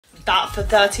that for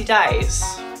 30 days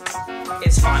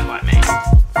is fine by me.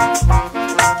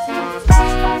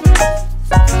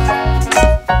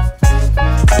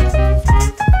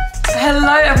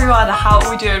 Hello everyone, how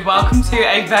are we doing? Welcome to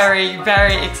a very,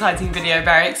 very exciting video,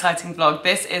 very exciting vlog.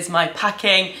 This is my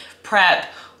packing, prep,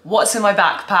 what's in my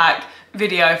backpack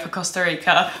video for Costa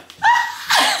Rica.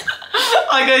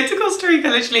 I go to Costa Rica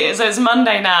literally, so it's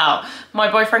Monday now. My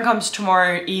boyfriend comes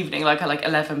tomorrow evening, like at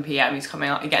 11 p.m. He's coming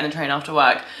out, getting the train after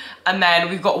work. And then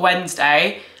we've got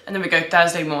Wednesday, and then we go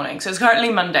Thursday morning. So it's currently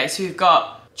Monday, so we've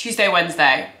got Tuesday,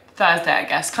 Wednesday, Thursday, I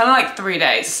guess. Kind of like 3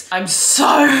 days. I'm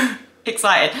so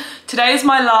excited. Today is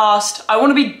my last, I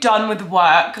want to be done with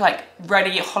work, like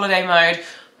ready, holiday mode,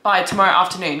 by tomorrow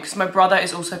afternoon, because my brother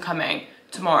is also coming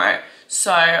tomorrow.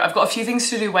 So I've got a few things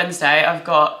to do Wednesday. I've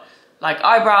got like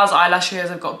eyebrows, eyelashes,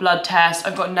 I've got blood tests,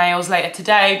 I've got nails later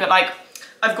today, but like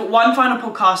I've got one final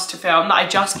podcast to film that I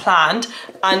just planned,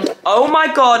 and oh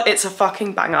my god, it's a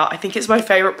fucking banger. I think it's my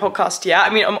favorite podcast yet. I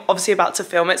mean, I'm obviously about to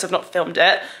film it, so I've not filmed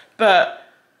it, but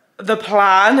the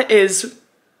plan is,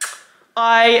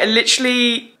 I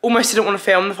literally almost didn't want to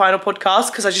film the final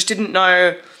podcast because I just didn't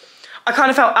know, I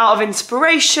kind of felt out of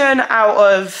inspiration, out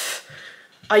of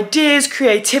ideas,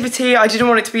 creativity. I didn't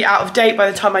want it to be out of date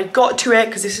by the time I got to it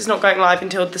because this is not going live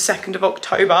until the 2nd of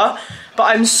October. But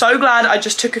I'm so glad I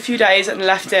just took a few days and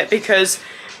left it because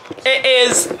it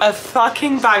is a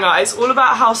fucking banger. It's all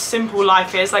about how simple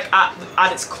life is, like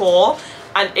at its core,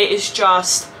 and it is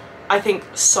just, I think,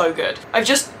 so good. I've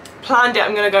just planned it.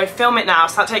 I'm gonna go film it now,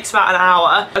 so that takes about an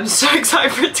hour. I'm so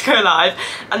excited for it to go live,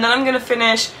 and then I'm gonna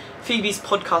finish Phoebe's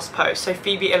podcast post. So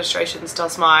Phoebe Illustrations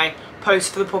does my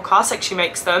post for the podcast, like she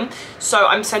makes them. So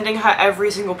I'm sending her every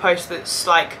single post that's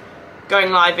like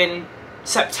going live in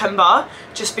September,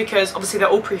 just because obviously they're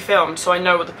all pre-filmed, so I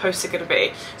know what the posts are going to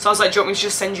be. So I was like, do you want me to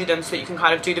just send you them so that you can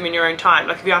kind of do them in your own time?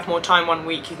 Like if you have more time one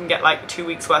week, you can get like 2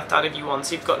 weeks worth done if you want,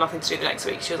 so you've got nothing to do the next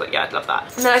week. She was like, yeah, I'd love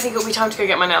that. And then I think it'll be time to go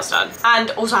get my nails done. And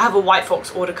also I have a White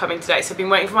Fox order coming today, so I've been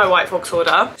waiting for my White Fox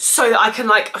order so that I can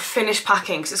like finish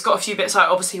packing, because it's got a few bits I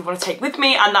obviously want to take with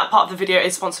me, and that part of the video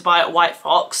is sponsored by White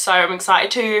Fox, so I'm excited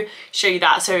to show you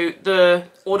that. So the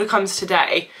order comes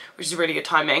today, which is really good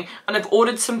timing, and I've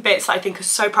ordered some bits that I think are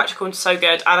so practical and so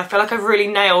good, and I feel like I've really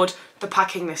nailed the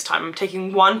packing this time. I'm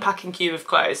taking 1 packing cube of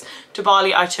clothes. To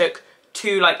Bali I took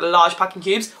 2 like large packing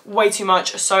cubes, way too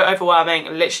much, so overwhelming,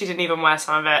 literally didn't even wear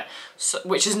some of it, so,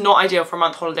 which is not ideal for a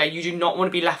month holiday. You do not want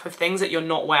to be left with things that you're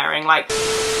not wearing. Like,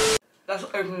 let's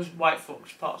open this White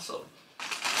Fox parcel.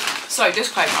 So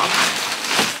disclaimer,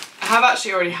 I have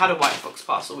actually already had a White Fox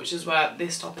parcel, which is where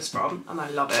this top is from, and I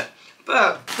love it.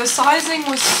 But the sizing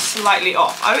was slightly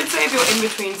off. I would say if you're in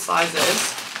between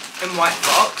sizes in White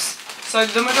Fox, so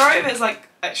the majority of it is like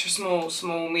extra small,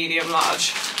 small, medium,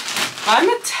 large. I'm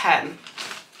a 10,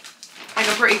 like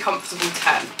a pretty comfortable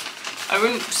 10. I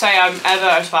wouldn't say I'm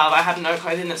ever a 12, I have no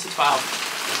clothing that's a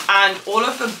 12. And all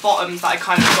of the bottoms that I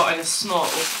kind of got in a small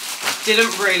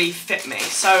didn't really fit me.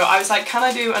 So I was like, can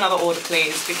I do another order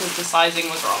please? Because the sizing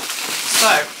was wrong. So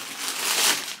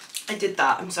I did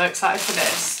that. I'm so excited for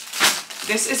this.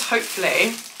 This is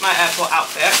hopefully my airport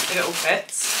outfit, if it all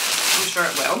fits. I'm sure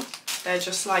it will. They're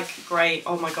just like great.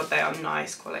 Oh my god, they are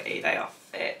nice quality. They are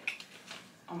thick.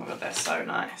 Oh my god, they're so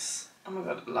nice. Oh my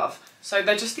god, love. So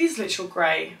they're just these literal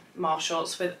grey Marle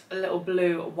shorts with a little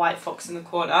blue White Fox in the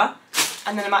corner,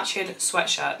 and then a matching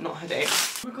sweatshirt, not hoodie.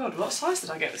 Oh my god, what size did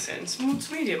I get this in? Small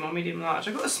to medium or medium large?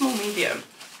 I got a small medium.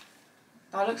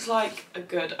 That looks like a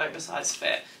good oversized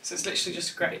fit. So it's literally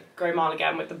just grey Marle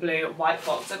again with the blue White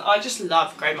Fox. And I just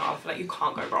love grey Marle. I feel like you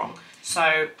can't go wrong.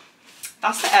 So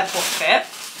that's the airport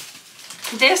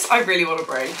fit. This I really want to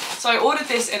bring. So I ordered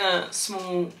this in a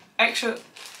small, extra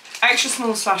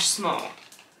small / small.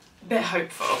 A bit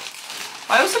hopeful.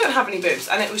 I also don't have any boobs,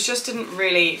 and it just didn't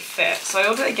really fit. So I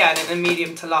ordered it again in a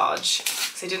medium to large,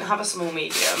 because I didn't have a small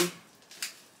medium.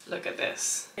 Look at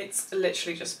this. It's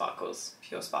literally just sparkles,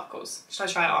 pure sparkles. Should I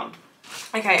try it on?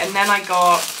 Okay, and then I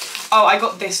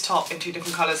got this top in 2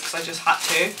 different colours because I just had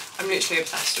to. I'm literally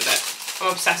obsessed with it.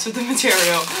 I'm obsessed with the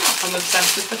material. I'm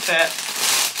obsessed with the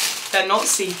fit. They're not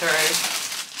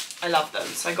see-through. I love them.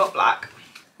 So I got black,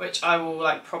 which I will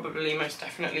like probably most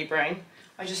definitely bring.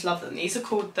 I just love them. These are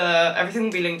called the, everything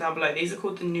will be linked down below. These are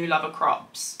called the New Lover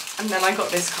Crops. And then I got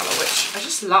this colour, which I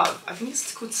just love. I think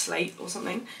it's called Slate or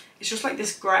something. It's just like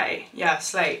this grey. Yeah,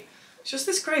 Slate. It's just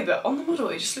this grey, but on the model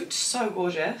it just looked so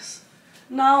gorgeous.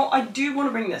 Now, I do want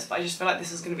to bring this, but I just feel like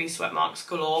this is going to be sweat marks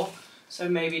galore. So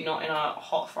maybe not in a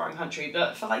hot foreign country,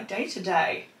 but for like day to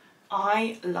day,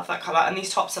 I love that colour. And these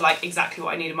tops are like exactly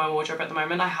what I need in my wardrobe at the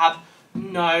moment. I have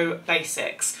no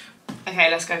basics.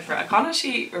 Okay, let's go for it. I can't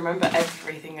actually remember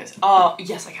everything that's... Oh,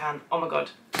 yes I can. Oh my god.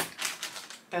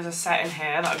 There's a set in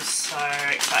here that I'm so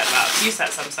excited about. A few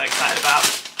sets I'm so excited about.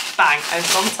 Bang, and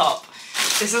it's on top.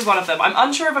 This is one of them. I'm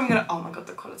unsure if I'm gonna... Oh my god,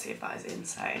 the quality of that is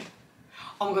insane.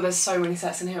 Oh my god, there's so many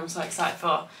sets in here I'm so excited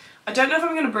for. I don't know if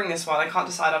I'm gonna bring this one. I can't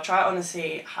decide. I'll try it on and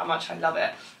see how much I love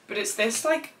it. But it's this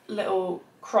like little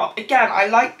crop. Again, I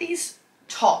like these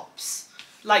tops.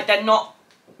 Like they're not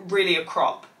really a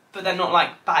crop, but they're not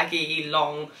like baggy,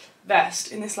 long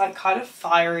vest in this like kind of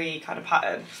fiery kind of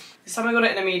pattern. This time I got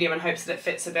it in a medium in hopes that it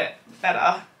fits a bit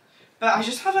better. But I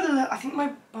just have a little, I think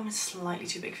my bum is slightly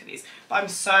too big for these, but I'm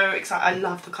so excited. I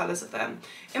love the colours of them.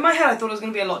 In my head, I thought it was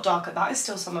going to be a lot darker. That is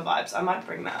still summer vibes. I might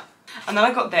bring that. And then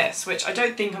I got this, which I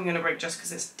don't think I'm going to bring just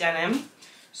because it's denim.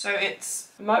 So it's,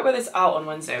 I might wear this out on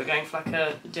Wednesday. We're going for like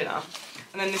a dinner.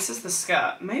 And then this is the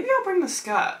skirt. Maybe I'll bring the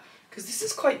skirt because this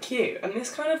is quite cute. And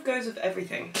this kind of goes with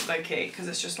everything, low key, because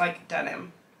it's just like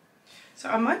denim. So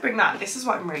I might bring that. This is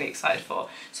what I'm really excited for.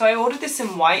 So I ordered this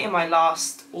in white in my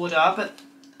last order, but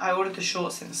I ordered the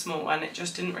shorts in small and it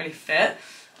just didn't really fit.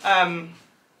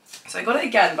 So I got it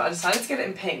again, but I decided to get it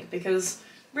in pink because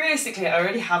realistically I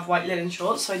already have white linen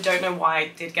shorts, so I don't know why I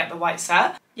did get the white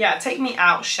set. Yeah, Take Me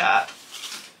Out shirt,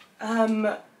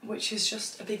 which is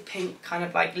just a big pink kind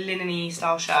of like linen-y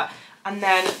style shirt. And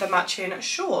then the matching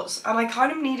shorts. And I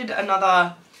kind of needed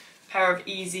another pair of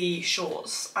easy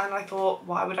shorts. And I thought,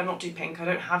 why would I not do pink? I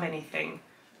don't have anything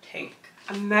pink.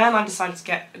 And then I decided to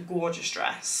get a gorgeous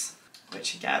dress,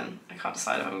 which again, I can't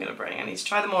decide if I'm going to bring. I need to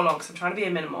try them all on because I'm trying to be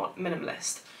a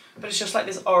minimalist. But it's just like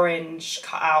this orange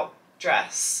cut out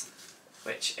dress,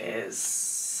 which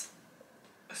is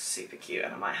super cute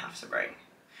and I might have to bring.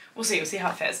 We'll see how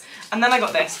it fits. And then I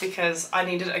got this because I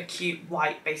needed a cute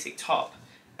white basic top.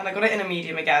 And I got it in a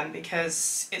medium again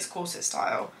because it's corset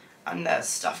style and their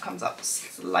stuff comes up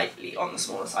slightly on the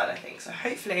smaller side, I think. So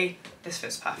hopefully this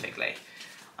fits perfectly.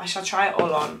 I shall try it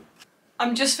all on.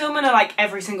 I'm just filming like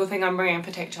every single thing I'm bringing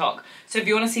for TikTok. So if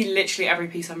you want to see literally every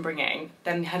piece I'm bringing,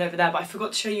 then head over there. But I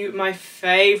forgot to show you my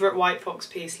favourite white fox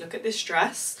piece. Look at this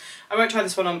dress. I won't try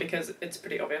this one on because it's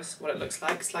pretty obvious what it looks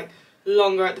like. It's like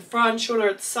longer at the front, shorter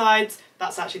at the sides.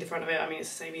 That's actually the front of it. I mean, it's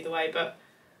the same either way, but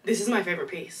this is my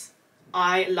favourite piece.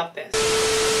 I love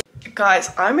this.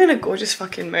 Guys, I'm in a gorgeous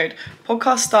fucking mood.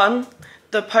 Podcast done.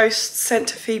 The post sent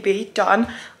to Phoebe,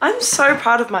 done. I'm so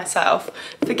proud of myself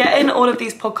for getting all of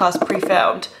these podcasts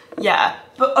pre-filmed. Yeah,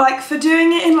 but like for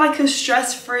doing it in like a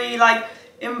stress-free like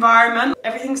environment.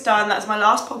 Everything's done. That's my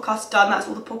last podcast done. That's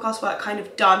all the podcast work kind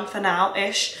of done for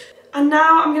now-ish. And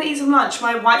now I'm gonna eat some lunch.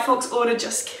 My White Fox order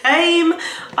just came.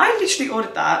 I literally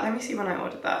ordered that. Let me see when I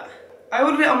ordered that. I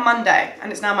ordered it on Monday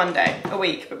and it's now Monday, a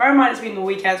week. But bear in mind it's been the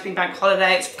weekend, it's been bank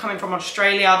holiday, it's coming from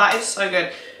Australia. That is so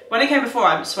good. When it came before,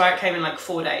 I swear it came in like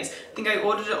 4 days. I think I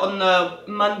ordered it on the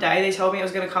Monday. They told me it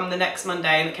was gonna come the next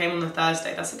Monday and it came on the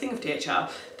Thursday. That's the thing with DHL.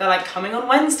 They're like coming on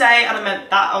Wednesday and I meant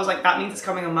that. I was like, that means it's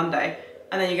coming on Monday.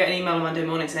 And then you get an email on Monday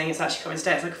morning saying it's actually coming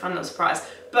today. It's like a fun little surprise.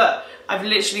 But I've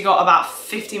literally got about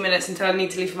 50 minutes until I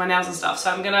need to leave for my nails and stuff.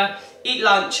 So I'm gonna eat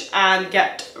lunch and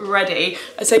get ready.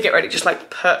 I say get ready, just like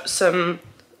put some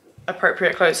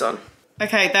appropriate clothes on.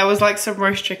 Okay, there was like some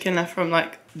roast chicken left from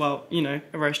like, well, you know,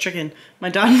 a roast chicken my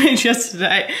dad made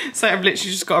yesterday. So I've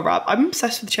literally just got a wrap. I'm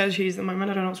obsessed with cheddar cheese at the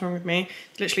moment. I don't know what's wrong with me.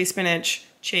 It's literally spinach,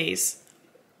 cheese,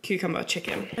 cucumber,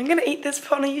 chicken. I'm gonna eat this,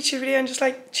 put on a YouTube video and just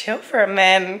like chill for a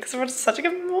minute because we're such a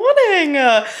good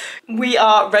morning. We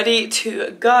are ready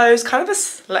to go. It's kind of a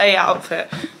sleigh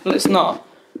outfit. Well, it's not,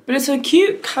 but it's a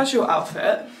cute casual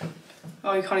outfit.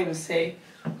 Oh, you can't even see.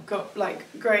 Got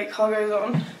like great cargos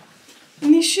on.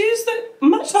 And these shoes that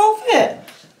match the outfit.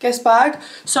 Guest bag.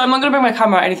 So I'm not gonna bring my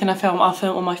camera. Anything I film, I'll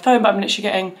film on my phone, but I'm literally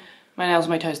getting my nails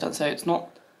and my toes done, so it's not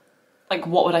like,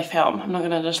 what would I film? I'm not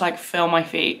gonna just like film my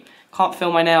feet. Can't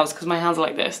film my nails because my hands are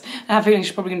like this. I have a feeling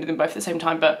she's probably gonna do them both at the same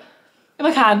time, but if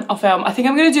I can, I'll film. I think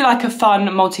I'm gonna do like a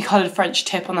fun multicolored French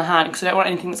tip on the hand because I don't want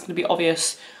anything that's gonna be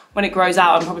obvious when it grows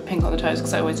out, and probably pink on the toes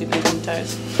because I always do pink on the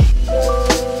toes.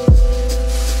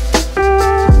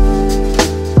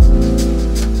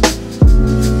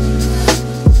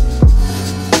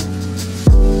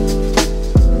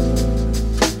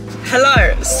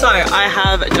 Hello, so I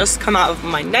have just come out of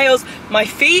my nails. My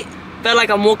feet, they're like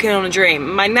I'm walking on a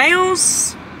dream. My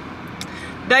nails,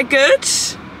 they're good.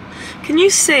 Can you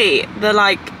see the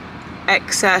like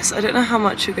excess? I don't know how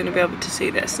much you're gonna be able to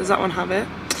see this. Does that one have it?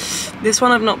 This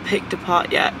one I've not picked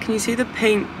apart yet. Can you see the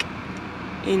pink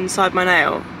inside my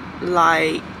nail?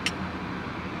 Like,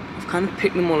 I've kind of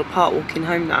picked them all apart walking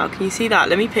home now. Can you see that?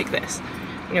 Let me pick this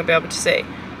and you'll be able to see.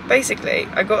 basically,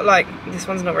 I got like, this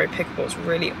one's not very pickable, it's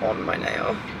really on my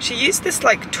nail. She used this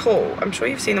like tool, I'm sure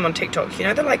you've seen them on TikTok, you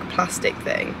know the like plastic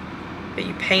thing that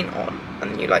you paint on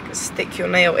and you like stick your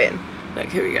nail in. Look,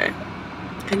 here we go.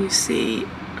 Can you see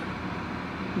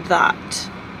that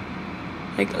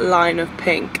like line of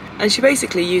pink? And she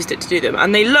basically used it to do them,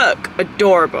 and they look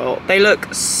adorable. They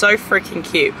look so freaking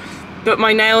cute. But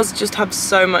my nails just have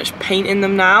so much paint in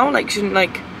them now. Like, shouldn't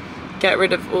like get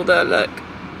rid of all the look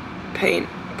paint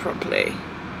properly.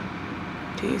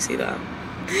 Can you see that?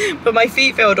 But my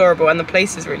feet feel adorable and the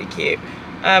place is really cute.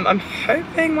 I'm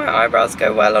hoping my eyebrows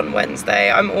go well on Wednesday.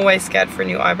 I'm always scared for a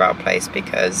new eyebrow place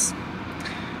because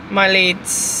my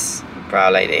Leeds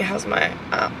brow lady has my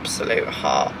absolute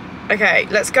heart. Okay,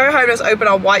 let's go home, let's open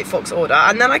our White Fox order,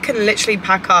 and then I can literally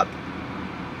pack up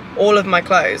all of my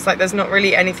clothes. Like, there's not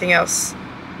really anything else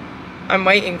I'm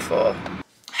waiting for.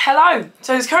 Hello,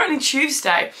 so it's currently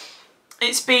Tuesday.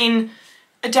 It's been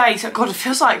a day, so God, it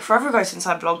feels like forever ago since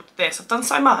I vlogged this. I've done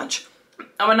so much.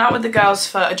 I went out with the girls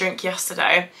for a drink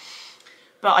yesterday,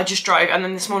 but I just drove, and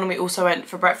then this morning we also went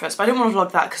for breakfast. But I didn't want to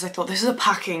vlog that because I thought this is a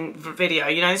packing video,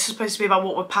 you know, this is supposed to be about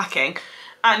what we're packing.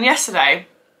 And yesterday,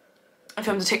 I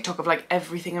filmed a TikTok of like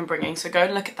everything I'm bringing, so go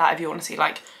and look at that if you want to see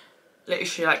like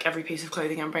literally like every piece of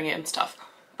clothing I'm bringing and stuff.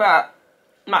 But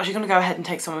I'm actually going to go ahead and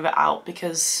take some of it out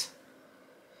because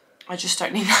I just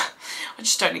don't need that. I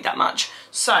just don't need that much.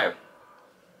 So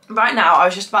right now I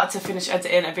was just about to finish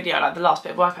editing a video, like the last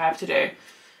bit of work I have to do,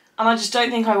 and I just don't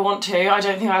think I want to. I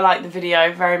don't think I like the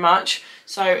video very much.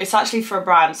 So it's actually for a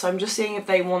brand, so I'm just seeing if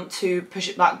they want to push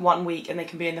it back 1 week and they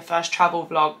can be in the first travel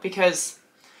vlog, because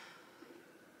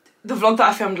the vlog that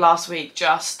I filmed last week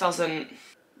just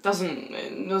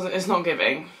it's not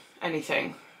giving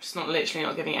anything. It's not literally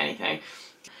not giving anything.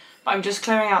 But I'm just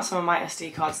clearing out some of my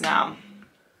SD cards now,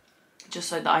 just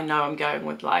so that I know I'm going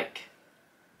with like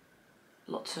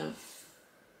lots of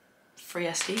free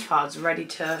SD cards ready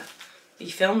to be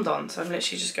filmed on. So I'm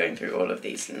literally just going through all of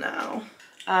these now.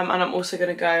 And I'm also going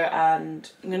to go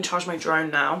and I'm going to charge my drone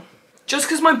now. Just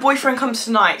because my boyfriend comes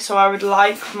tonight, so I would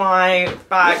like my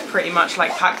bag pretty much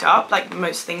like packed up, like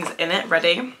most things in it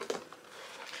ready.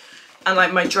 And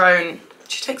like my drone,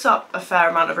 she takes up a fair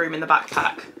amount of room in the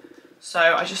backpack. So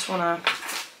I just want to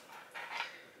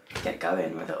get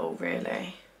going with it all,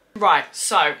 really. Right,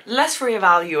 so let's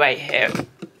reevaluate here.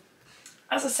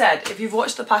 As I said, if you've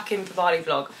watched the packing for Bali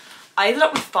vlog, I ended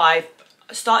up with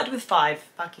started with 5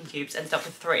 packing cubes, ended up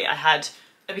with 3. I had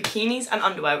bikinis and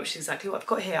underwear, which is exactly what I've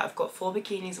got here. I've got 4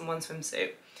 bikinis and 1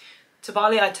 swimsuit. To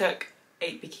Bali I took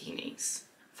 8 bikinis.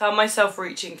 Found myself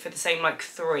reaching for the same like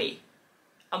 3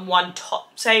 and 1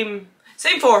 top, same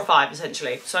 4 or 5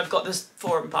 essentially. So I've got this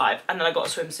 4 and 5, and then I got a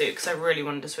swimsuit because I really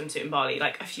wanted a swimsuit in Bali,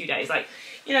 like a few days. Like,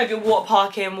 you know, if you're water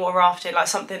parking, water rafting, like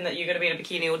something that you're going to be in a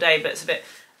bikini all day but it's a bit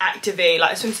active-y,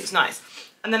 like a swimsuit's nice.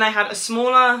 And then I had a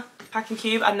smaller packing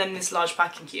cube and then this large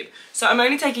packing cube. So I'm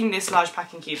only taking this large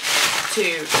packing cube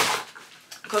to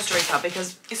Costa Rica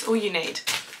because it's all you need.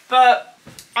 But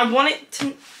I want it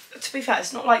to be fair,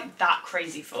 it's not like that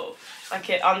crazy full. Like,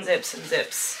 it unzips and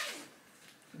zips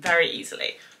very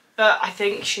easily. But I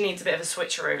think she needs a bit of a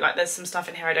switcheroo. Like, there's some stuff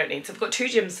in here I don't need. So I've got 2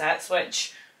 gym sets,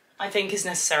 which I think is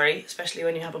necessary, especially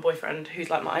when you have a boyfriend who's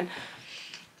like mine.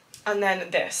 And then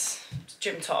this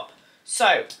gym top.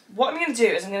 So what I'm going to do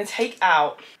is I'm going to take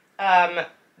out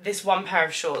this 1 pair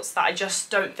of shorts that I just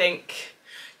don't think,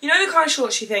 you know, the kind of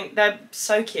shorts you think they're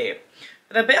so cute,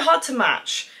 but they're a bit hard to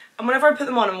match. And whenever I put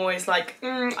them on, I'm always like,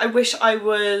 I wish I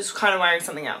was kind of wearing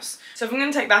something else. So if I'm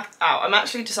going to take that out, I'm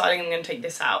actually deciding I'm going to take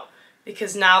this out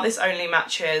because now this only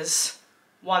matches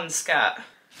 1 skirt.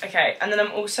 Okay, and then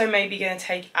I'm also maybe going to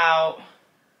take out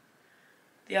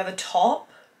the other top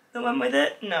that went with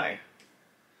it. No.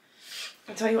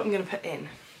 I'll tell you what I'm going to put in.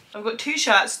 I've got 2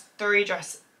 shirts, 3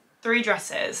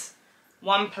 dresses,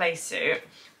 1 play suit.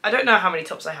 I don't know how many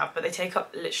tops I have, but they take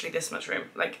up literally this much room.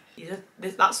 Like,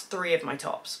 that's 3 of my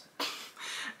tops.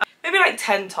 Maybe like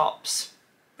 10 tops,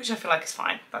 which I feel like is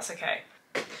fine. That's okay.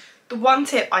 The one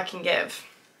tip I can give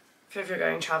if you're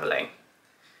going travelling,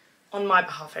 on my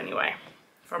behalf anyway,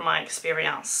 from my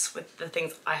experience with the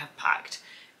things I have packed,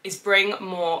 is bring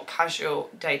more casual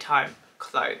daytime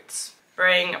clothes.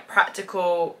 Bring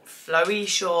practical flowy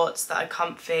shorts that are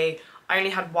comfy. I only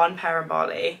had 1 pair in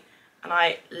Bali and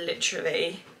I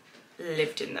literally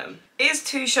lived in them. Is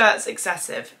 2 shirts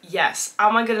excessive? Yes.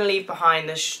 Am I going to leave behind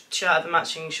the shirt of the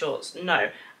matching shorts? No.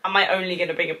 Am I only going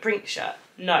to bring a print shirt?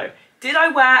 No. Did I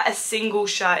wear a single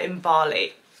shirt in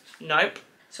Bali? Nope.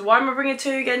 So why am I bringing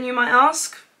 2 again, you might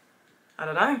ask? I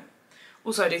don't know.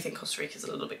 Also, I do think Costa Rica is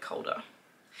a little bit colder.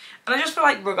 And I just feel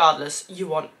like regardless, you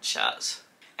want shirts.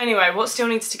 Anyway, what still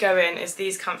needs to go in is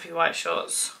these comfy white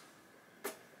shorts.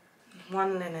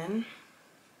 1 linen,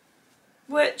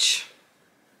 which,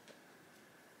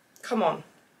 come on,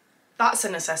 that's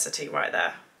a necessity right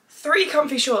there. 3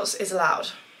 comfy shorts is allowed.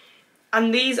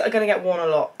 And these are gonna get worn a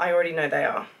lot. I already know they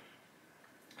are.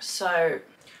 So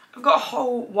I've got a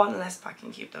whole 1 less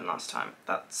packing cube than last time.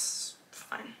 That's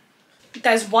fine.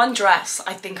 There's one dress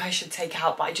I think I should take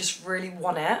out, but I just really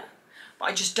want it. But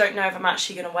I just don't know if I'm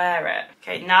actually gonna wear it.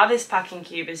 Okay, now this packing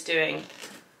cube is doing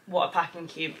what a packing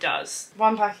cube does.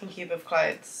 1 packing cube of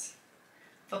clothes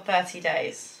for 30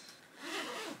 days.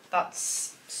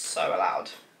 That's so allowed.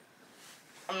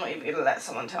 I'm not even gonna let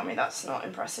someone tell me that's not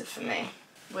impressive for me.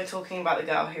 We're talking about the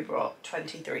girl who brought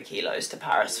 23 kilos to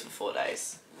Paris for 4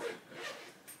 days.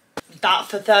 That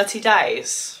for 30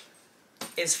 days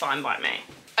is fine by me.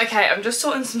 Okay, I'm just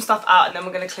sorting some stuff out and then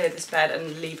we're gonna clear this bed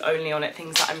and leave only on it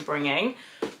things that I'm bringing.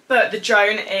 But the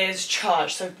drone is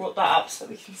charged, so I've brought that up so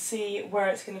that we can see where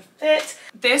it's gonna fit.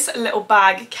 This little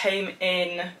bag came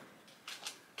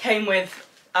with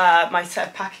my set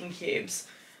of packing cubes.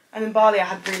 And in Bali I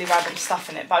had really random stuff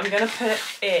in it, but I'm gonna put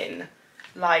in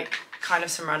like kind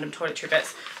of some random toiletry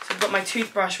bits. So I've got my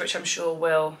toothbrush, which I'm sure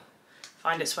will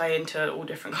find its way into all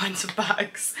different kinds of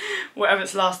bags,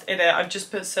 whatever's last in it. I've just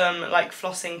put some like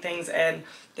flossing things in.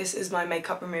 This is my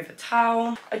makeup remover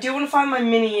towel. I do want to find my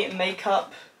mini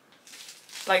makeup,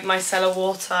 like micellar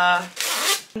water.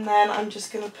 And then I'm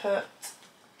just gonna put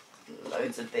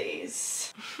loads of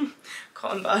these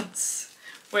cotton buds,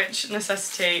 which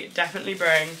necessity definitely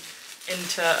bring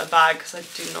into a bag because I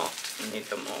do not need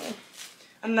them all.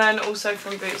 And then also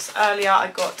from Boots earlier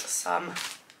I got some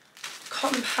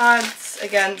cotton pads,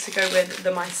 again to go with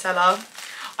the micellar.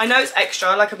 I know it's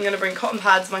extra, like I'm going to bring cotton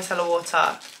pads, micellar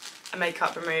water, a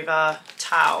makeup remover,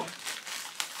 towel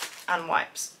and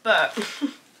wipes. But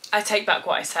I take back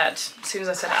what I said. As soon as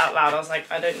I said it out loud I was like,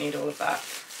 I don't need all of that.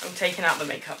 I'm taking out the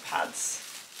makeup pads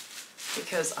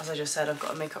because, as I just said, I've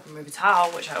got a makeup remover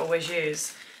towel which I always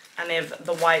use, and if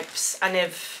the wipes, and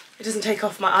if it doesn't take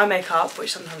off my eye makeup,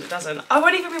 which sometimes it doesn't. I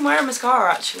won't even be wearing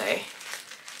mascara actually,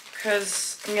 because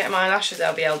I'm getting my eyelashes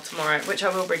LBL tomorrow, which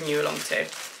I will bring you along to.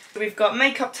 We've got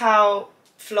makeup towel,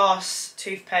 floss,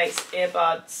 toothpaste,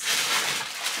 earbuds.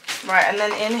 Right, and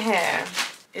then in here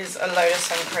is a load of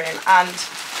sun cream, and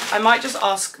I might just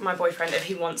ask my boyfriend if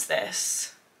he wants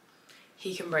this.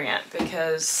 He can bring it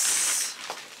because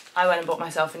I went and bought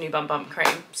myself a new bum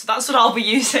cream. So that's what I'll be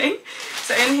using.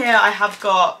 So in here I have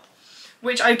got,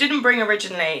 which I didn't bring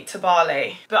originally to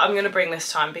Bali, but I'm gonna bring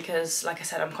this time because, like I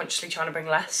said, I'm consciously trying to bring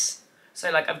less. So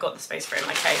like I've got the space for it in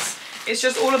my case. It's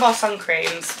just all of our sun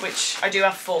creams, which I do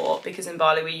have 4 because in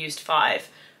Bali we used 5.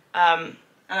 And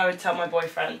I would tell my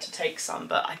boyfriend to take some,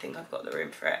 but I think I've got the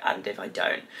room for it. And if I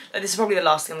don't, like, this is probably the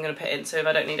last thing I'm gonna put in, so if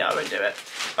I don't need it, I won't do it.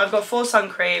 But I've got 4 sun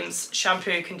creams,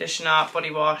 shampoo, conditioner, body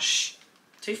wash,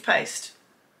 toothpaste,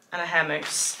 and a hair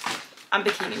mousse, and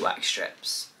bikini wax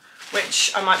strips,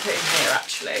 which I might put in here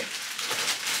actually,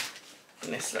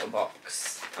 in this little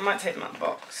box. I might take them out of the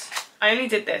box. I only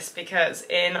did this because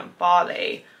in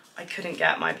Bali I couldn't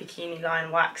get my bikini line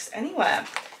waxed anywhere,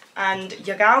 and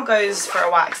your gal goes for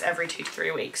a wax every 2 to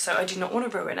 3 weeks, so I do not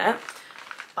want to ruin it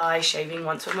by shaving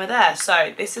once when we're there.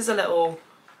 So this is a little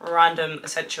random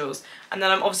essentials, and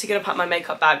then I'm obviously going to pack my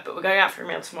makeup bag, but we're going out for a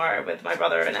meal tomorrow with my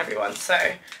brother and everyone, so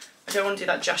I don't want to do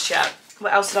that just yet.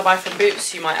 What else did I buy from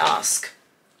Boots, you might ask?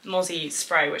 Mozzie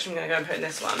spray, which I'm going to go and put in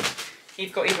this one.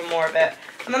 You've got even more of it.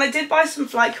 And then I did buy some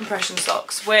flight compression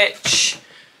socks, which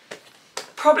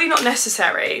probably not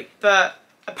necessary, but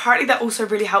apparently they're also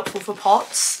really helpful for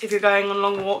pots if you're going on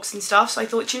long walks and stuff. So I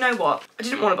thought, you know what, I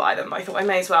didn't want to buy them, but I thought I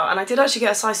may as well. And I did actually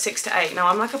get a size 6 to 8. Now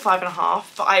I'm like a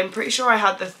 5.5, but I'm pretty sure I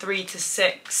had the 3 to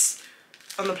 6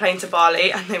 on the plane to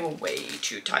Bali, and they were way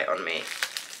too tight on me.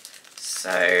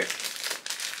 So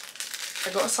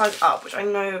I got a size up, which I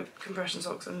know compression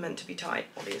socks are meant to be tight,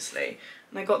 obviously.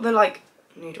 And I got the like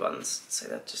nude ones, so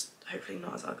they're just hopefully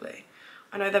not as ugly.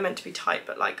 I know they're meant to be tight,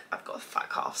 but like I've got fat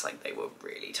calves, like they were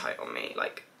really tight on me.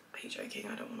 Like, are you joking?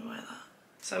 I don't want to wear that.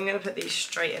 So I'm gonna put these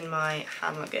straight in my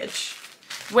hand luggage,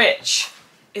 which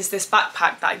is this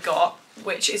backpack that I got,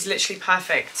 which is literally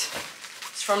perfect.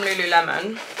 It's from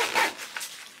Lululemon,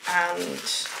 and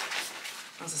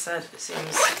as I said, it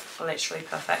seems literally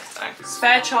perfect.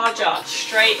 Spare charger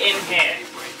straight in here,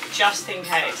 just in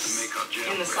case,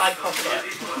 in the side pocket.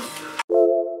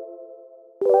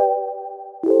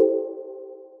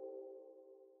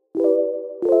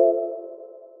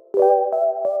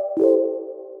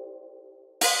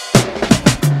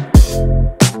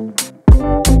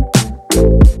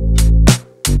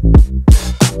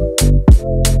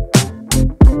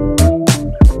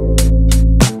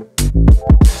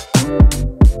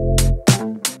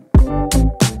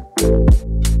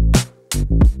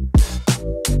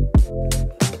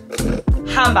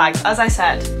 bags. As I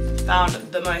said, found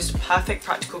the most perfect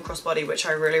practical crossbody, which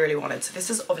I really, really wanted. So this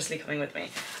is obviously coming with me.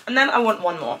 And then I want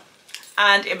one more.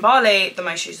 And in Bali, the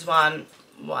most used one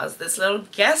was this little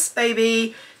Guess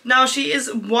baby. Now she is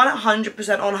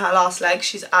 100% on her last leg.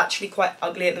 She's actually quite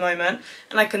ugly at the moment.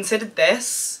 And I considered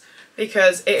this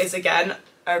because it is, again,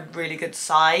 a really good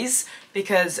size.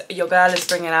 Because your girl is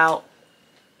bringing out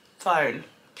phone,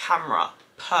 camera,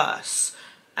 purse.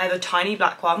 I have a tiny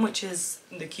black one, which is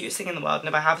the cutest thing in the world. And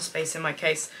if I have a space in my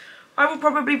case, I will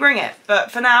probably bring it.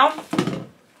 But for now,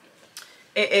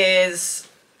 it is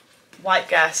white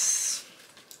Guess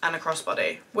and a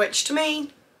crossbody, which to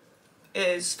me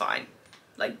is fine.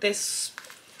 Like, this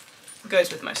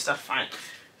goes with most stuff fine.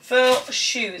 For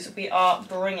shoes, we are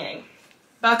bringing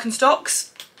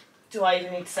Birkenstocks. Do I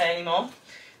even need to say anymore?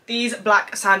 These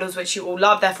black sandals, which you all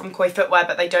love, they're from Koi Footwear,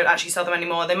 but they don't actually sell them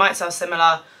anymore. They might sell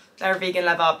similar. They're a vegan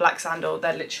leather black sandal.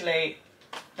 They're literally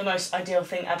the most ideal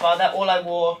thing ever. They're all I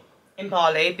wore in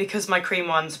Bali because my cream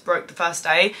ones broke the first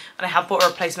day, and I have bought a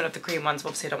replacement of the cream ones, but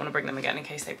obviously I don't want to bring them again in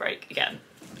case they break again,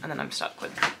 and then I'm stuck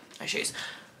with no shoes.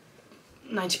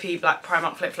 90p black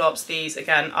Primark flip-flops. These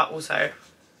again are also,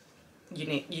 you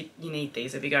need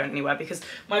these if you're going anywhere, because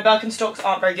my Birkenstocks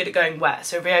aren't very good at going wet,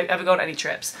 so if I ever go on any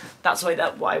trips, that's what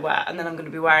I wear. And then I'm going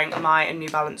to be wearing my New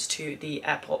Balance to the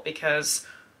airport because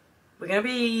we're going to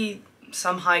be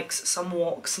some hikes, some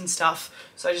walks and stuff,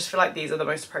 so I just feel like these are the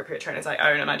most appropriate trainers I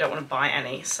own, and I don't want to buy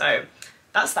any, so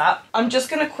that's that. I'm just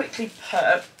going to quickly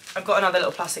put, I've got another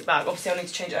little plastic bag, obviously I'll need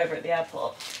to change it over at the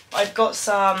airport, but I've got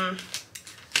some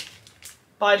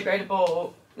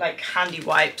biodegradable like handy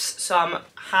wipes, some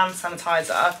hand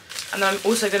sanitizer, and then I'm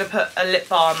also going to put a lip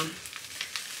balm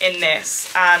in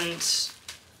this and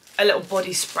a little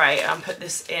body spray, and put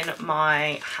this in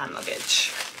my hand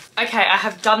luggage. Okay, I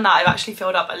have done that. I've actually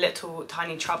filled up a little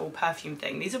tiny travel perfume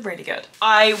thing. These are really good.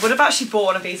 I would have actually bought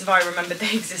one of these if I remembered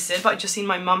they existed, but I've just seen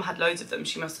my mum had loads of them.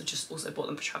 She must have just also bought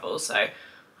them for travel, so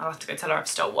I'll have to go tell her I've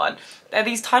stole one. They're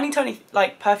these tiny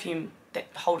like perfume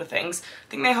holder things. I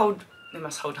think they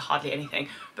must hold hardly anything,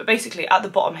 but basically at the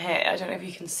bottom here, I don't know if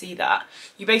you can see that,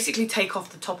 you basically take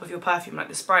off the top of your perfume, like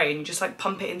the spray, and you just like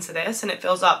pump it into this and it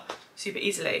fills up super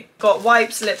easily. Got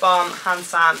wipes, lip balm, hand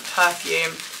san,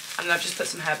 perfume, and then I've just put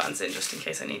some hairbands in just in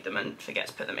case I need them and forget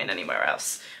to put them in anywhere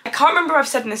else. I can't remember what I've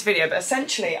said in this video, but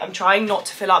essentially I'm trying not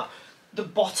to fill up the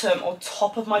bottom or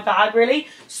top of my bag really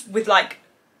with like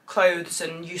clothes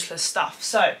and useless stuff.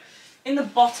 So in the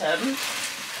bottom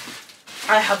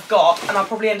I have got, and I'll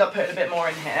probably end up putting a bit more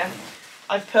in here,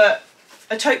 I've put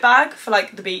a tote bag for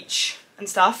like the beach and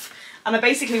stuff, and I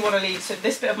basically want to leave, so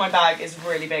this bit of my bag is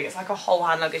really big, it's like a whole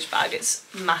hand luggage bag, it's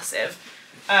massive.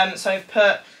 So I've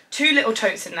put 2 little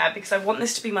totes in there because I want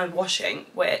this to be my washing,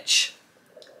 which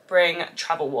bring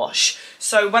travel wash.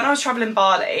 So when I was traveling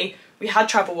Bali, we had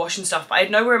travel wash and stuff, but I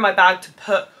had nowhere in my bag to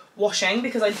put washing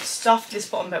because I stuffed this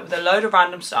bottom bit with a load of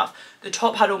random stuff. The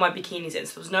top had all my bikinis in,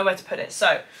 so there was nowhere to put it.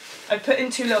 So I put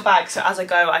in 2 little bags, so as I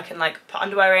go I can like put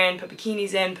underwear in, put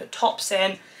bikinis in, put tops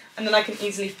in, and then I can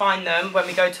easily find them when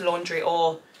we go to laundry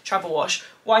or travel wash.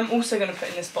 What I'm also going to put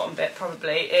in this bottom bit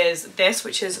probably is this,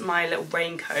 which is my little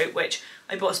raincoat, which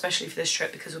I bought especially for this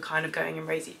trip because we're kind of going in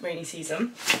rainy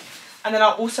season. And then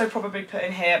I'll also probably put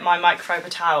in here my microfiber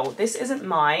towel. This isn't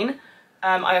mine.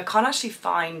 I can't actually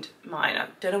find mine. I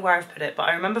don't know where I've put it, but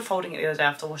I remember folding it the other day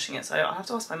after washing it, so I'll have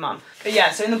to ask my mum. But yeah,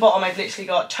 so in the bottom I've literally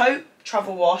got tote,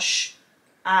 travel wash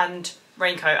and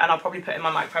raincoat, and I'll probably put in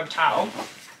my microfiber towel.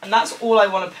 And that's all I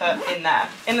want to put in there.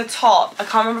 In the top, I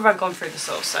can't remember if I've gone through this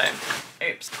all, so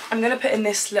oops. I'm going to put in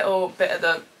this little bit at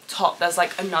the top. There's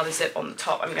like another zip on the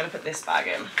top. I'm going to put this bag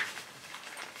in.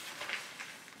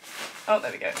 Oh,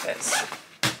 there we go, it fits.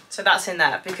 So that's in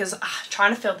there because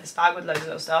trying to fill this bag with loads of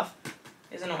little stuff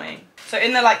is annoying. So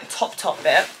in the like top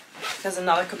bit, there's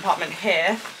another compartment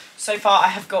here. So far I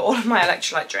have got all of my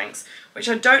electrolyte drinks, which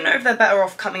I don't know if they're better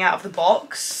off coming out of the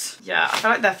box. Yeah, I feel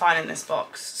like they're fine in this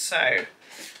box, so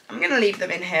I'm going to leave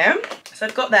them in here. So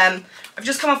I've got them. I've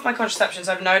just come off my contraception,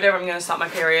 so I have no idea when I'm going to start my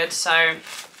period, so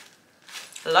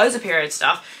loads of period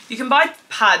stuff. You can buy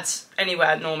pads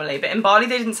anywhere normally, but in Bali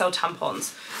they didn't sell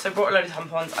tampons. So I brought a load of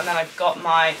tampons, and then I've got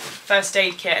my first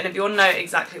aid kit. And if you want to know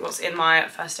exactly what's in my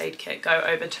first aid kit, go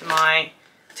over to my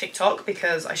TikTok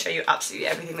because I show you absolutely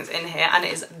everything that's in here, and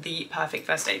it is the perfect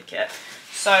first aid kit.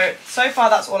 So far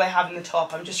that's all I have in the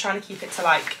top. I'm just trying to keep it to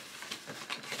like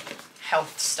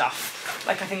health stuff.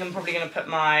 Like I think I'm probably going to put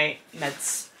my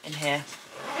meds in here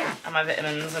and my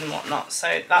vitamins and whatnot.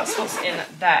 So that's what's in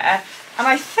there. And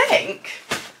I think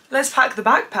let's pack the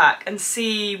backpack and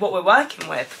see what we're working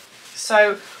with.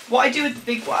 So what I do with the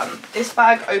big one, this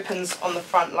bag opens on the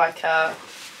front like a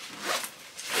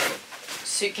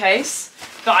suitcase,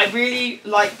 but I really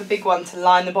like the big one to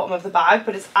line the bottom of the bag,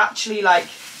 but it's actually like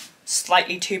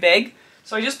slightly too big.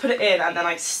 So I just put it in and then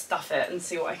I stuff it and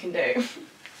see what I can do.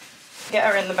 Get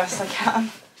her in the best I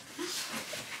can.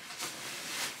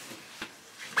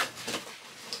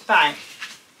 Bang.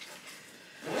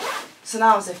 So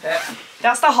now I'll zip it.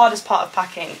 That's the hardest part of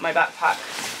packing my backpack.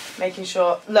 Making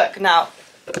sure, look now,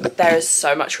 there is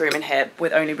so much room in here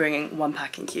with only bringing one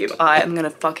packing cube. I am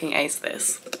gonna fucking ace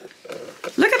this.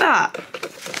 Look at that.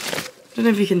 I don't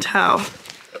know if you can tell.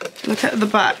 Look at the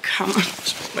back, how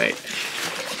much, wait.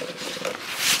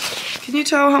 Can you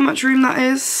tell how much room that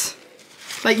is?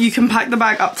 Like you can pack the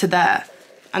bag up to there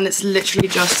and it's literally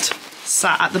just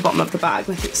sat at the bottom of the bag,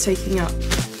 like it's taking up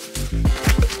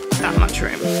that much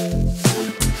room.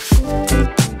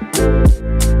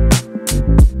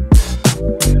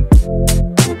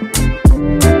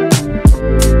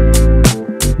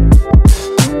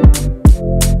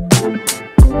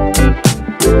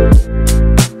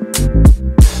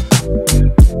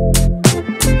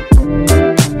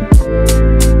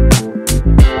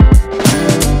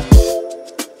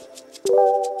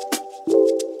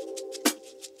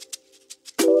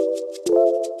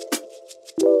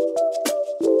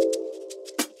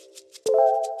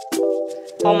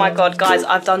 Oh my god, guys,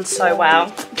 I've done so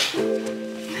well.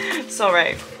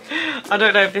 Sorry. I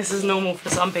don't know if this is normal for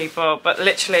some people, but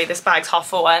literally this bag's half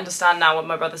full. I understand now what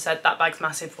my brother said, that bag's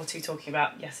massive. What are you talking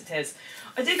about? Yes, it is.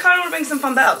 I did kind of want to bring some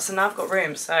fun belts and now I've got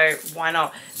room, so why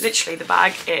not? Literally the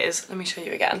bag is, let me show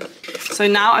you again. So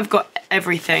now I've got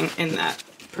everything in there,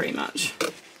 pretty much.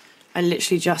 I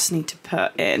literally just need to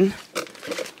put in.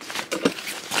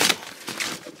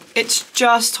 It's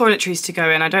just toiletries to go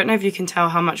in. I don't know if you can tell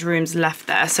how much room's left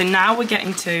there. So now we're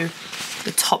getting to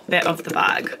the top bit of the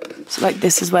bag. So like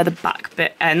this is where the back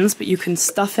bit ends, but you can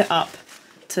stuff it up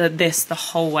to this the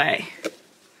whole way.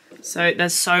 So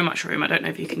there's so much room. I don't know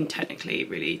if you can technically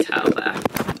really tell there.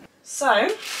 So,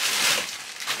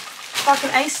 fucking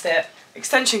aced it.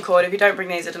 Extension cord, if you don't bring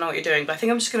these, I don't know what you're doing, but I think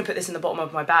I'm just gonna put this in the bottom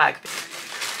of my bag.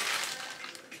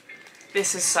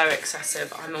 This is so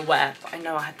excessive, I'm aware, but I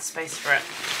know I had the space for it.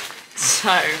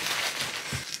 So,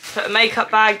 put a makeup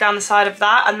bag down the side of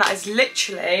that, and that is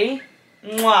literally,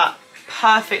 mwah,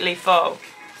 perfectly full.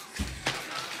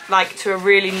 Like, to a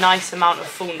really nice amount of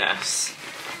fullness.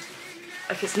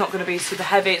 Like, it's not gonna be super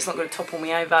heavy, it's not gonna topple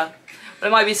me over. But it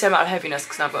might be the same amount of heaviness,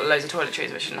 because now I've got loads of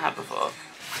toiletries, which I didn't have before.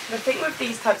 The thing with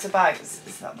these types of bags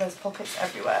is that there's pockets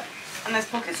everywhere. And there's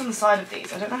pockets on the side of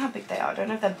these. I don't know how big they are, I don't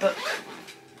know if they're book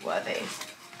worthy.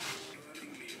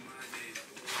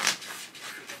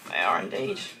 They are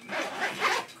indeed.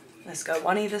 Let's go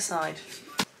one either side.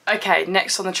 Okay,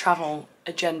 next on the travel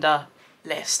agenda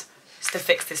list is to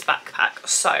fix this backpack.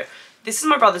 So this is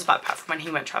my brother's backpack from when he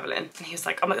went traveling, and he was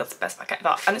like, oh my god, that's the best backpack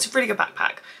ever. And it's a really good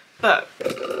backpack. But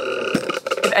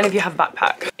if any of you have a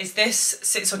backpack, is this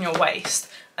sits on your waist,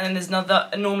 and then there's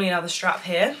normally another strap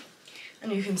here,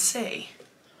 and you can see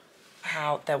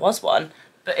how there was one,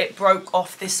 but it broke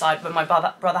off this side when my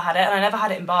brother had it, and I never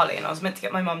had it in Bali, and I was meant to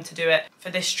get my mum to do it for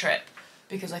this trip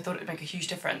because I thought it would make a huge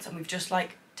difference, and we've just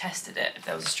like tested it if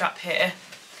there was a strap here,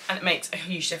 and it makes a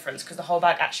huge difference because the whole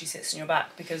bag actually sits on your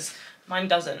back, because mine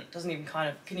doesn't even kind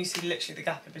of, can you see literally the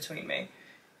gap in between me?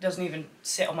 It doesn't even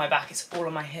sit on my back, it's all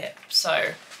on my hip.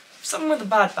 So for someone with a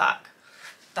bad back,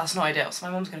 that's not ideal, so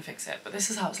my mum's gonna fix it, but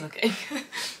this is how it's looking.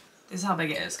 This is how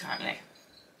big it is currently,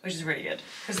 which is really good,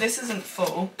 because this isn't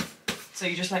full. So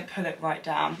you just like pull it right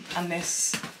down, and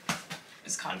this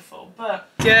is kind of full, but...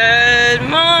 Good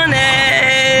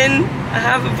morning! I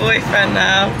have a boyfriend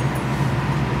now.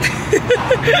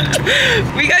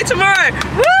 We go tomorrow!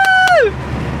 Woo!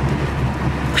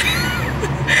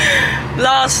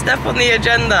 Last step on the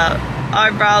agenda,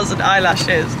 eyebrows and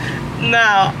eyelashes.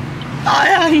 Now, I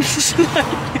am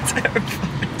slightly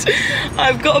terrified.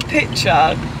 I've got a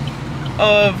picture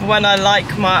of when I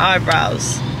like my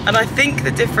eyebrows. And I think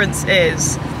the difference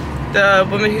is the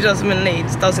woman who does them in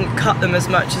Leeds doesn't cut them as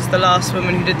much as the last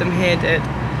woman who did them here did.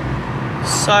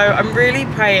 So I'm really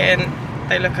praying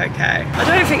they look okay. I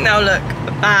don't think they'll look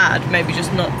bad, maybe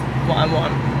just not what I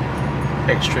want.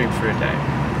 Extreme for a day.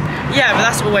 Yeah, but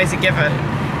that's always a given.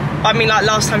 I mean, like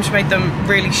last time she made them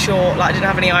really short, like I didn't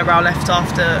have any eyebrow left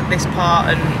after this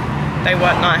part and they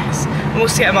weren't nice. I'm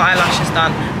also getting my eyelashes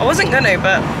done. I wasn't gonna,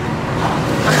 but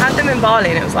I had them in Bali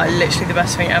and it was like literally the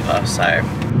best thing ever, so.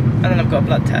 And then I've got a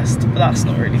blood test, but that's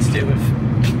not really to do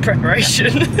with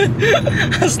preparation.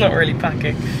 That's not really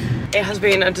packing. It has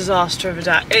been a disaster of a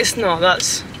day. It's not,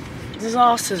 that's,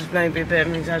 disaster's maybe a bit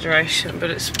of an exaggeration, but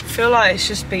I feel like it's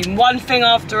just been one thing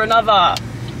after another.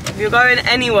 If you're going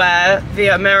anywhere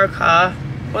via America,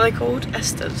 what are they called?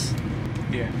 Esters.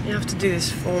 Yeah. You have to do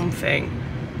this form thing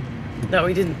that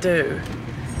we didn't do.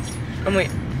 And we...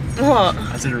 What?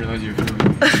 I didn't realise you were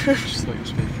filming. Just thought you were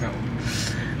speaking out.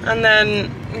 And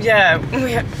then, yeah,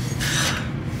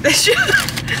 it's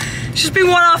just been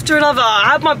one after another. I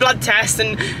had my blood test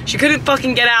and she couldn't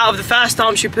fucking get it out of the first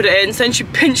time she put it in. So then she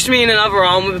pinched me in another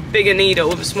arm with a bigger needle,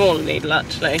 with a smaller needle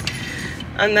actually.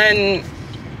 And then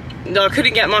I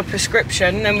couldn't get my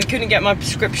prescription, and then we couldn't get my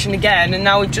prescription again, and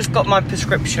now we've just got my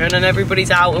prescription and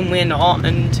everybody's out and we're not,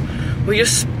 and we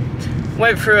just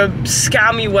went through a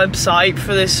scammy website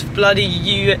for this bloody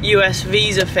US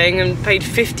visa thing and paid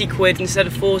 50 quid instead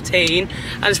of 14,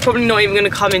 and it's probably not even going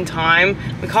to come in time.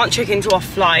 We can't check into our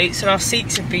flights and our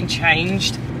seats have been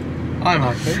changed. I'm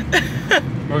happy.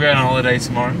 We're going on holiday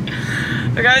tomorrow.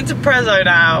 We're going to Prezzo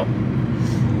now,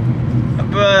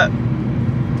 but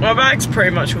my bag's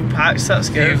pretty much all packed, so that's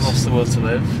good. You've lost the will to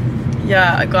live.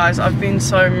 Yeah, guys, I've been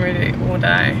so moody all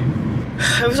day.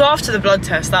 It was after the blood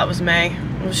test, that was me.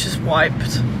 I was just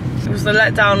wiped. It was the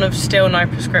letdown of still no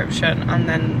prescription and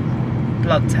then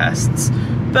blood tests.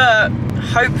 But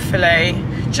hopefully,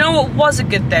 do you know what was a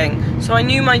good thing? So I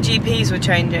knew my GPs were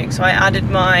changing, so I added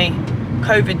my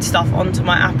COVID stuff onto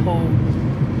my Apple,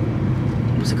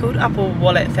 what's it called? Apple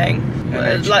Wallet thing.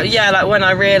 Like, yeah, like when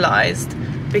I realised,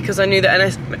 because I knew that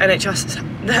NHS,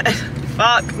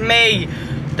 fuck me,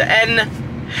 the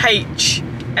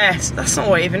NHS, that's not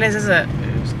what it even is it?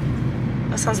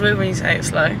 That sounds weird when you say it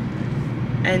slow.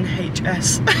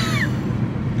 NHS.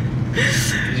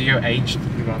 Did you go H?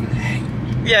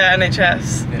 Yeah,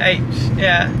 NHS. Yeah. H,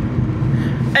 yeah.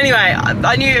 Anyway,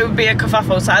 I knew it would be a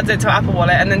kerfuffle, so I added it to Apple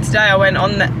Wallet, and then today I went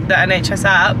on the NHS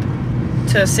app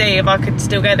to see if I could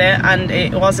still get it, and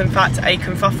it was in fact a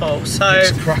kerfuffle. So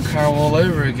it's Krakow all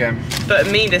over again. But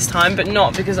me this time, but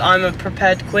not because I'm a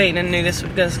prepared queen and knew this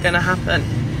was going to happen.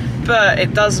 But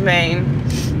it doesn't mean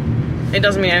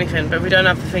anything. But we don't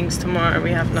have the things tomorrow.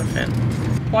 We have nothing.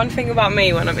 One thing about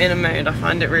me, when I'm in a mood, I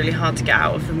find it really hard to get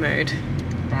out of the mood.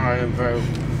 I am very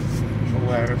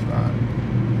aware of that.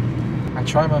 I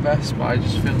try my best, but I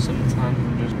just feel sometimes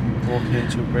I'm just walking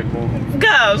into a brick wall.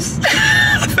 Girls,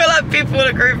 I feel like people will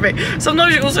agree with me.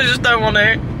 Sometimes you also just don't want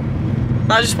to.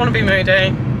 I just want to be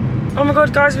moody. Oh my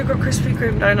god, guys, we've got Krispy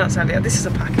Kreme donuts earlier. This is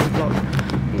a packing vlog.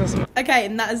 Okay,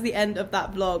 and that is the end of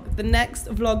that vlog. The next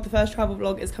vlog, the first travel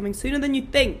vlog, is coming sooner than you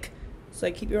think. So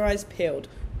keep your eyes peeled.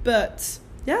 But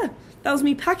yeah, that was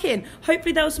me packing.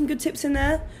 Hopefully there was some good tips in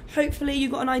there. Hopefully you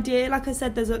got an idea. Like I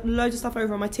said, there's loads of stuff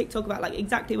over on my TikTok about like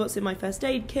exactly what's in my first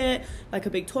aid kit, like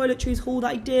a big toiletries haul that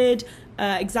I did,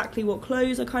 exactly what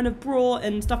clothes I kind of brought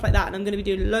and stuff like that. And I'm going to be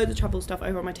doing loads of travel stuff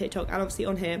over on my TikTok and obviously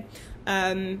on here.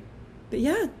 But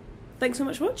yeah, thanks so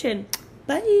much for watching.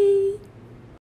 Bye.